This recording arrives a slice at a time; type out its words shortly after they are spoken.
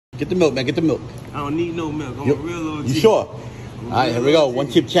Get the milk, man. Get the milk. I don't need no milk. I'm a real OG. You sure? All right, here we go. One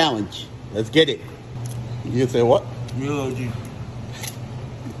chip challenge. Let's get it. You say what? Real OG.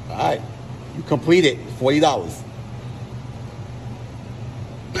 All right. You complete it. $40.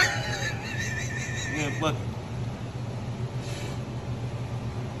 Yeah, fuck it.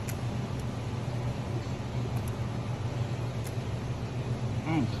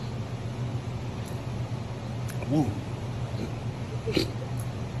 Woo.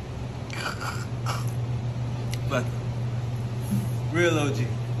 Fuck it. Real OG.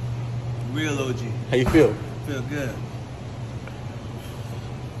 Real OG. How you feel? Feel good.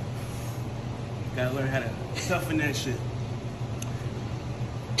 Gotta learn how to toughen that shit.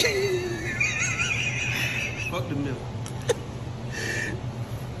 Fuck the milk.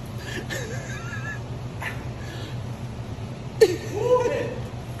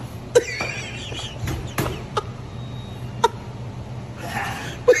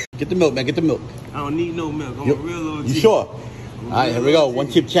 Get the milk, man. Get the milk. I don't need no milk. I'm a real OG. You sure? All right, here we go. One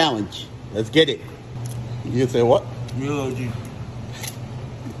chip challenge. Let's get it. You say what? Real OG.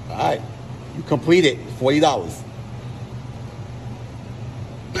 All right. You complete it. $40.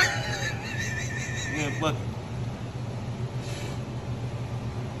 Yeah, fuck it.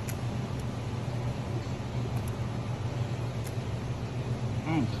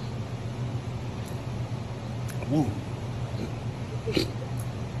 Woo.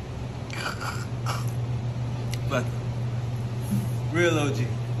 Fuck it. Real OG.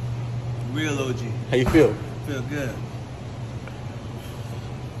 Real OG. How you feel? Feel good.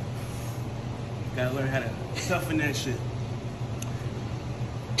 Gotta learn how to toughen that shit.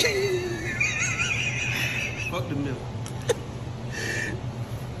 Fuck the milk.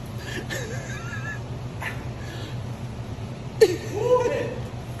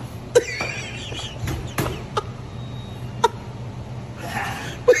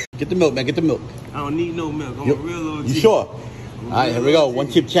 Get the milk, man. Get the milk. I don't need no milk. I'm a real OG. You sure? All right, here we go. One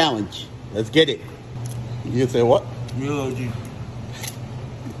chip challenge. Let's get it. You say what? Real OG.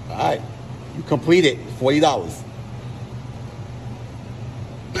 All right. You complete it. $40.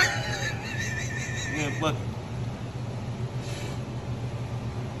 Yeah, fuck it.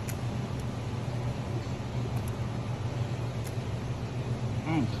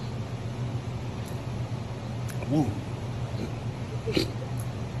 Woo.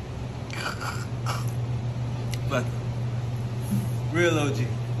 Fuck it. Real OG.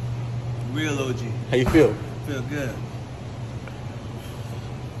 Real OG. How you feel? Feel good.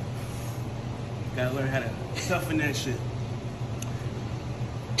 Gotta learn how to toughen that shit.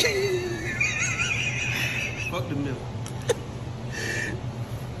 Fuck the milk.